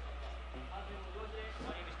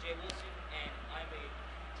 My name is Lewis, and I'm a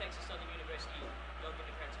Texas Southern University Young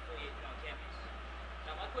Democrats affiliate on campus.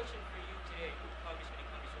 Now, my question for you today, Congressman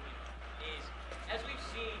and Congresswoman, is, as we've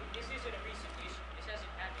seen, this isn't a recent issue. This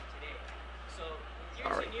hasn't happened today. So, in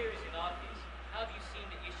your 10 years in office, how have you seen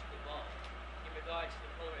the issue evolve in regards to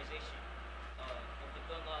the polarization of the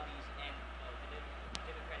gun lobbies and the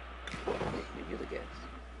Democratic Republic?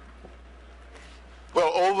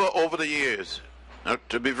 Well, over the years,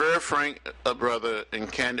 to be very frank, brother, and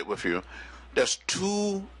candid with you, there's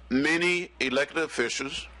too many elected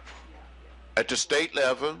officials at the state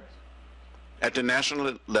level, at the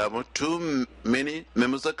national level, too many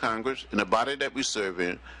members of Congress in the body that we serve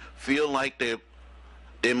in feel like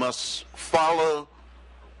they must follow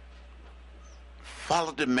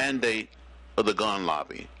the mandate of the gun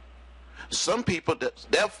lobby. Some people,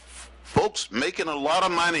 they're folks making a lot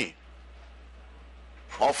of money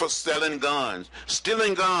off of selling guns,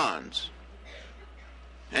 stealing guns,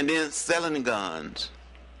 and then selling guns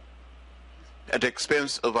at the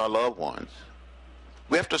expense of our loved ones.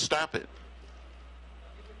 We have to stop it.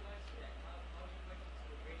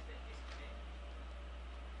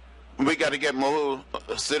 We got to get more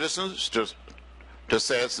citizens to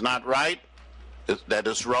say it's not right, that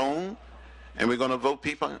it's wrong, and we're going to vote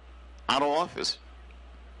people out of office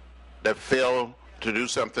that fail to do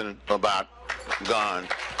something about guns.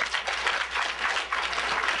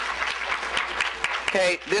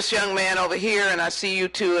 Okay, this young man over here, and I see you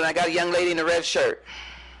too, and I got a young lady in a red shirt.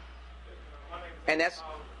 And that's,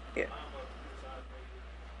 yeah.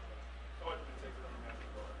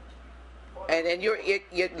 And you're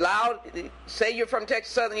loud. Say you're from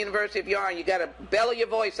Texas Southern University if you are, and you got to bellow your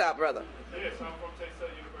voice out, brother. Yes, I'm from Texas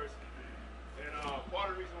Southern University. And part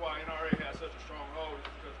of the reason why NRA has such a strong hold is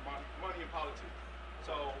because of money in politics.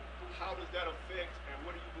 So how does that affect, and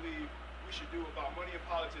what do you believe we should do about money in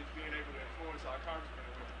politics being able to influence our congressmen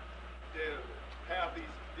to have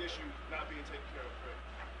these issues not being taken care of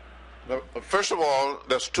correctly? First of all,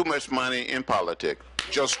 there's too much money in politics.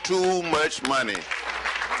 Just too much money.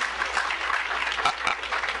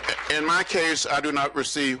 In my case, I do not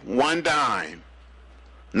receive one dime,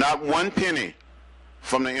 not one penny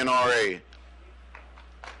from the NRA.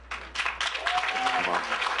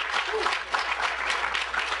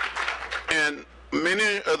 And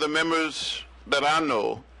many of the members that I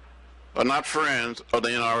know are not friends of the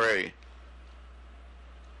NRA.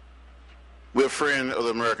 We're friends of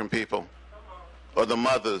the American people, of the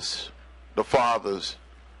mothers, the fathers,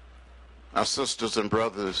 our sisters and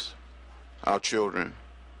brothers, our children.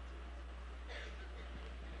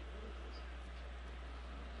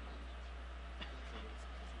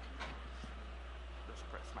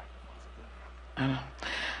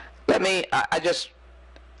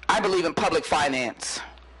 I believe in public finance.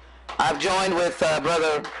 I've joined with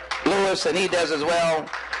Brother Lewis, and he does as well,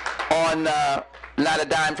 on not a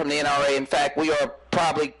dime from the NRA. In fact, we are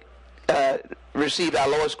probably received our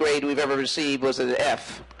lowest grade we've ever received was an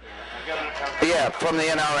F. Yeah, from the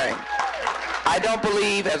NRA. I don't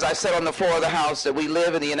believe, as I said on the floor of the House, that we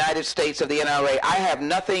live in the United States of the NRA. I have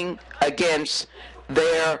nothing against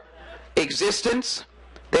their existence.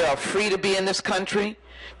 They are free to be in this country.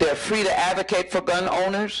 They're free to advocate for gun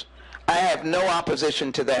owners. I have no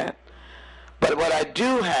opposition to that. But what I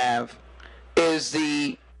do have is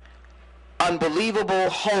the unbelievable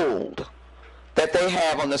hold that they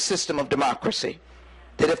have on the system of democracy.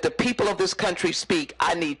 That if the people of this country speak,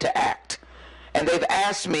 I need to act. And they've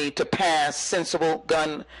asked me to pass sensible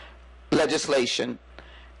gun legislation,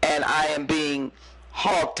 and I am being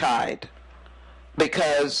hogtied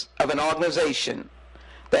because of an organization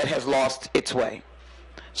that has lost its way.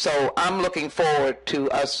 So I'm looking forward to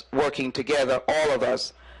us working together, all of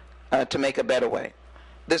us, to make a better way.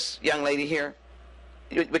 This young lady here,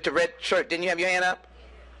 with the red shirt, didn't you have your hand up?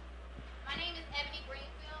 My name is Ebony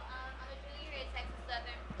Greenfield. I'm a junior here at Texas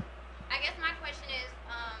Southern. I guess my question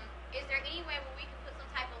is there any way where we can put some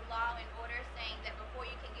type of law in order saying that before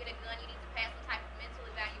you can get a gun, you need to pass some type of mental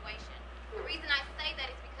evaluation? The reason I say that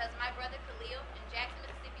is because my brother Khalil in Jackson,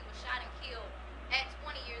 Mississippi was shot and killed at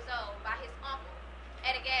 20 years old by his uncle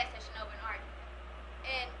at a gas station over in Arden.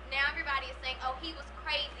 And now everybody is saying, oh, he was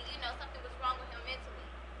crazy, you know, something was wrong with him mentally.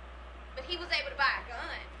 But he was able to buy a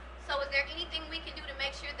gun. So is there anything we can do to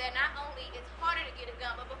make sure that not only it's harder to get a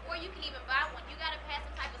gun, but before you can even buy one, you got to pass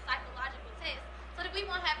some type of psychological test so that we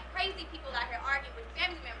won't have crazy people out here arguing with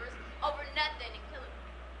family members over nothing and killing them?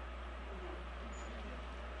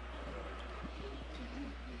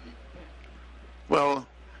 Well,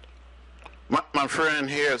 my friend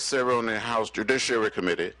here served on the House Judiciary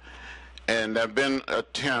Committee, and there have been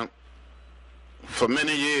attempts for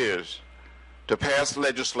many years to pass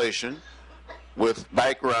legislation with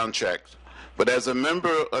background checks. But as a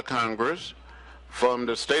member of Congress from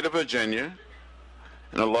the state of Virginia,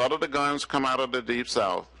 and a lot of the guns come out of the Deep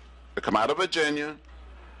South. They come out of Virginia,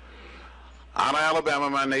 out of Alabama,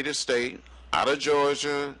 my native state, out of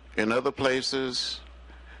Georgia, and other places,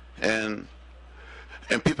 and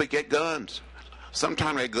people get guns.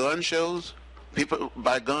 Sometimes at gun shows, people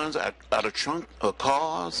buy guns out of trunk of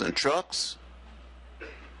cars and trucks.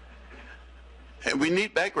 And we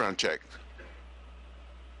need background checks.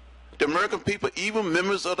 The American people, even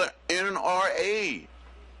members of the NRA,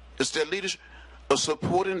 it's their leaders are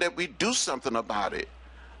supporting that we do something about it.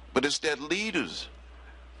 But it's their leaders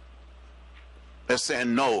that's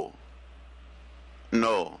saying no,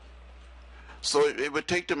 no. So it would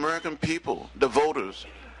take the American people, the voters,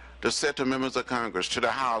 to say to members of Congress, to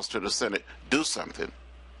the House, to the Senate, do something.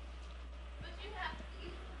 But you have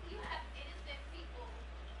innocent people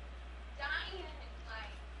dying,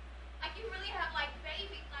 like you really have like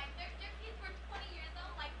babies, like their kids were 20 years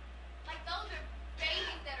old, like those are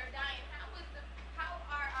babies that are dying. How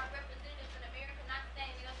are our representatives in America not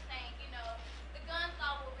saying, you know, the gun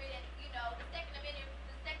law was written, you know, the Second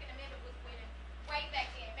Amendment was written way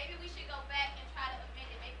back then. Maybe we should go back and try to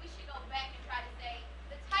amend it. Maybe we should go back and try to say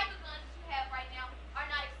the type of guns that you have right now are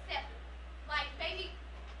not acceptable. Like maybe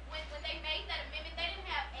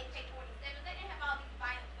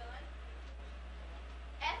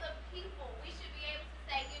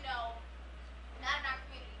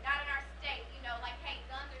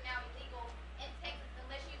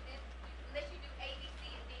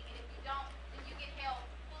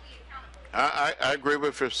I agree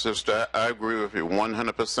with your sister. I agree with you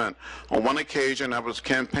 100%. On one occasion, I was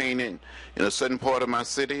campaigning in a certain part of my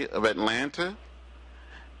city of Atlanta,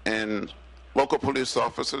 and local police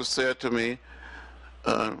officers said to me,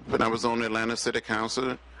 when I was on the Atlanta City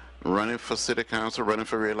Council, running for city council, running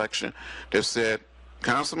for re-election, they said,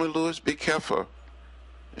 Councilman Lewis, be careful.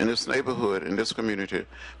 In this neighborhood, in this community,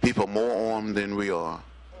 people are more armed than we are.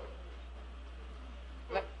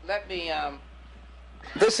 Let me,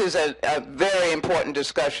 this is a very important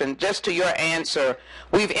discussion. Just to your answer,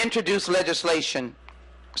 we've introduced legislation,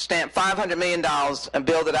 stamped $500 million, a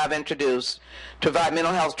bill that I've introduced, to provide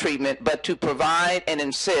mental health treatment, but to provide and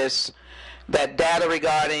insist that data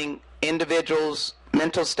regarding individuals'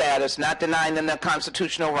 mental status, not denying them their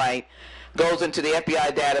constitutional right, goes into the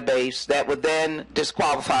FBI database that would then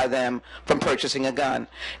disqualify them from purchasing a gun.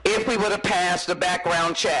 If we would have passed the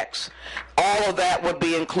background checks, all of that would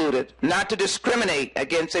be included, not to discriminate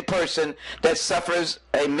against a person that suffers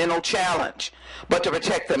a mental challenge, but to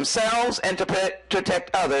protect themselves and to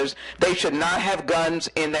protect others. They should not have guns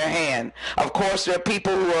in their hand. Of course, there are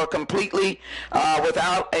people who are completely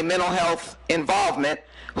without a mental health involvement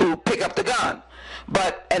who pick up the gun.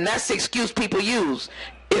 And that's the excuse people use.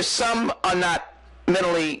 If some are not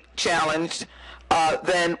mentally challenged,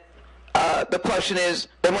 then the question is,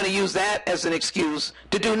 they want to use that as an excuse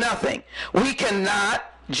to do nothing. We cannot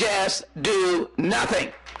just do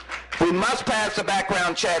nothing. We must pass the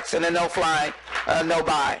background checks and a no-fly,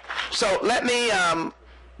 no-buy. So let me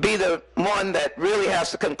be the one that really has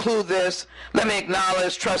to conclude this. Let me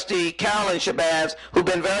acknowledge Trustee Carolyn Shabazz, who's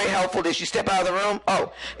been very helpful. Did she step out of the room?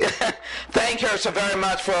 Oh, thank her so very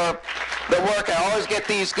much for the work. I always get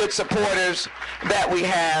these good supporters that we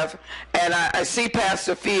have. And I see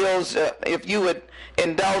Pastor Fields, if you would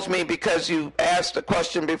indulge me because you asked a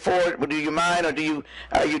question before, do you mind, or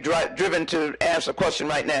are you driven to ask a question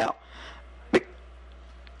right now?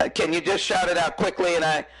 Can you just shout it out quickly? And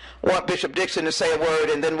I want Bishop Dixon to say a word,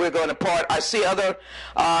 and then we're going to part. I see other,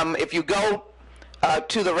 if you go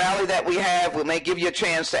to the rally that we have, we may give you a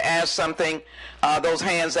chance to ask something. Those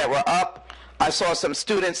hands that were up, I saw some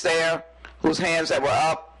students there whose hands that were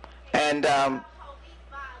up, and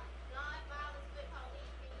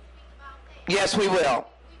yes, we will.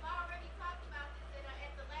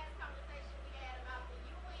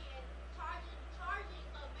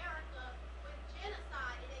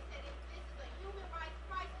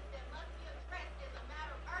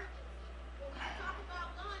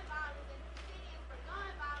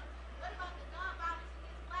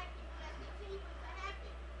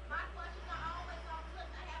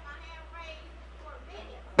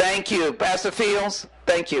 Thank you. Pastor Fields,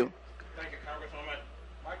 thank you. Thank you, Congresswoman.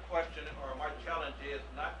 My question, or my challenge, is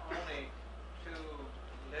not only to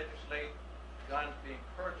legislate guns being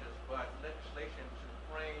purchased, but legislation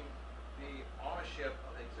to frame the ownership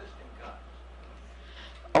of existing guns.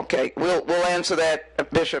 Okay, we'll answer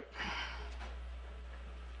that, Bishop.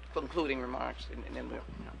 Concluding remarks, and then we'll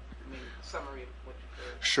summary of what you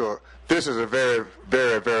heard. Sure. This is a very,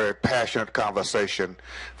 very, very passionate conversation.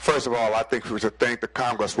 First of all, I think we should thank the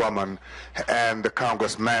Congresswoman and the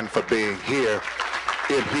Congressman for being here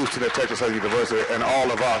in Houston at Texas University, and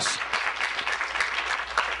all of us.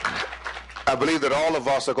 I believe that all of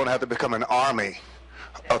us are going to have to become an army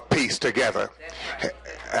of peace together.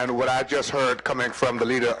 And what I just heard coming from the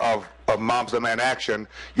leader of Moms Demand Action,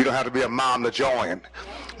 you don't have to be a mom to join,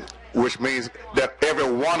 which means that every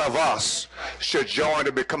one of us should join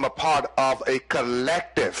to become a part of a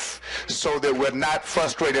collective so that we're not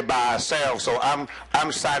frustrated by ourselves. So I'm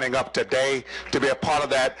signing up today to be a part of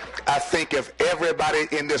that. I think if everybody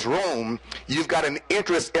in this room, you've got an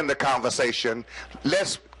interest in the conversation,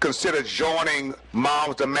 let's consider joining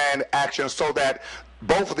Moms Demand Action so that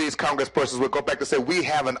both of these congresspersons will go back and say, we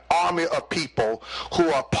have an army of people who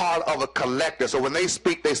are part of a collective. So when they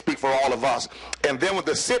speak for all of us. And then when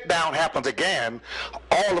the sit down happens again,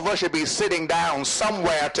 all of us should be sitting down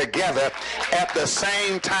somewhere together at the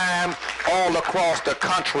same time all across the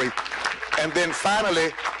country. And then finally,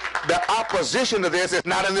 the opposition to this is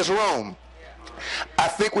not in this room. I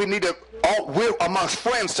think we need to, we're amongst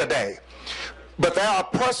friends today. But there are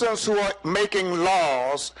persons who are making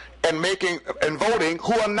laws and voting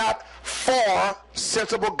who are not for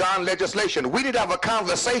sensible gun legislation. We need to have a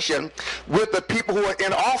conversation with the people who are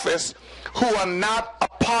in office who are not a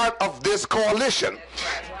part of this coalition.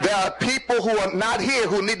 There are people who are not here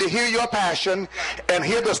who need to hear your passion and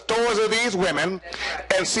hear the stories of these women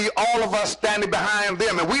and see all of us standing behind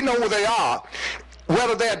them. And we know who they are,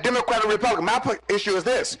 whether they're Democrat or Republican. My issue is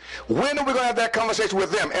this: when are we going to have that conversation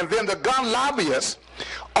with them? And then the gun lobbyists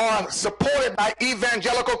are supported by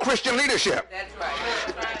evangelical Christian leadership. That's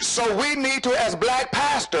right. So we need to, as black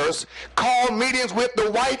pastors, call meetings with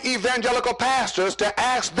the white evangelical pastors to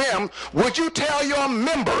ask them, would you tell your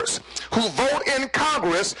members who vote in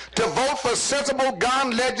Congress to vote for sensible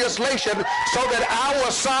gun legislation so that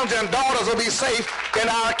our sons and daughters will be safe in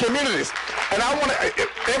our communities? And I want to,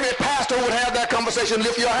 every pastor who would have that conversation,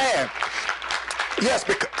 lift your hand. Yes,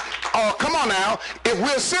 because, oh, come on now, if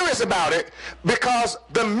we're serious about it, because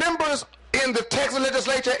the members in the Texas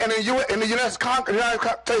legislature and in the United States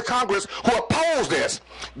Congress who oppose this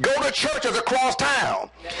go to churches across town,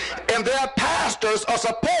 and their pastors are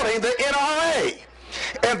supporting the NRA,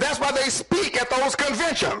 and that's why they speak at those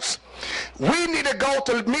conventions. We need to go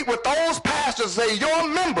to meet with those pastors and say, your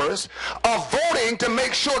members are voting to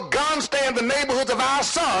make sure guns stay in the neighborhoods of our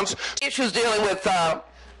sons. Issues dealing with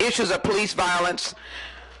issues of police violence.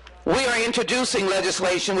 We are introducing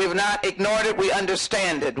legislation. We have not ignored it. We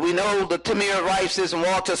understand it. We know the Tamir Rices and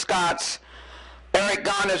Walter Scotts, Eric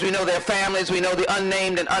Garners. We know their families. We know the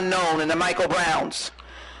unnamed and unknown and the Michael Browns.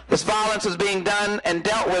 This violence is being done and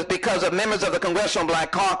dealt with because of members of the Congressional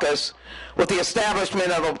Black Caucus, with the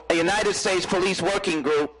establishment of a United States Police Working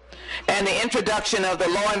Group and the introduction of the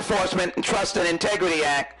Law Enforcement and Trust and Integrity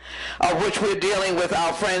Act, of which we're dealing with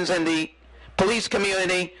our friends in the police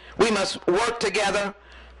community. We must work together.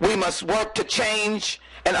 We must work to change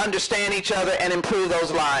and understand each other and improve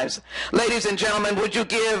those lives. Ladies and gentlemen, would you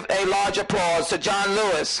give a large applause to John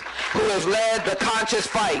Lewis, who has led the conscious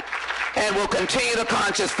fight and will continue the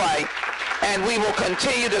conscious fight, and we will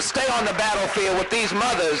continue to stay on the battlefield with these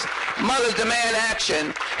mothers. Mothers demand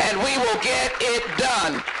action, and we will get it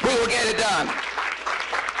done. We will get it done.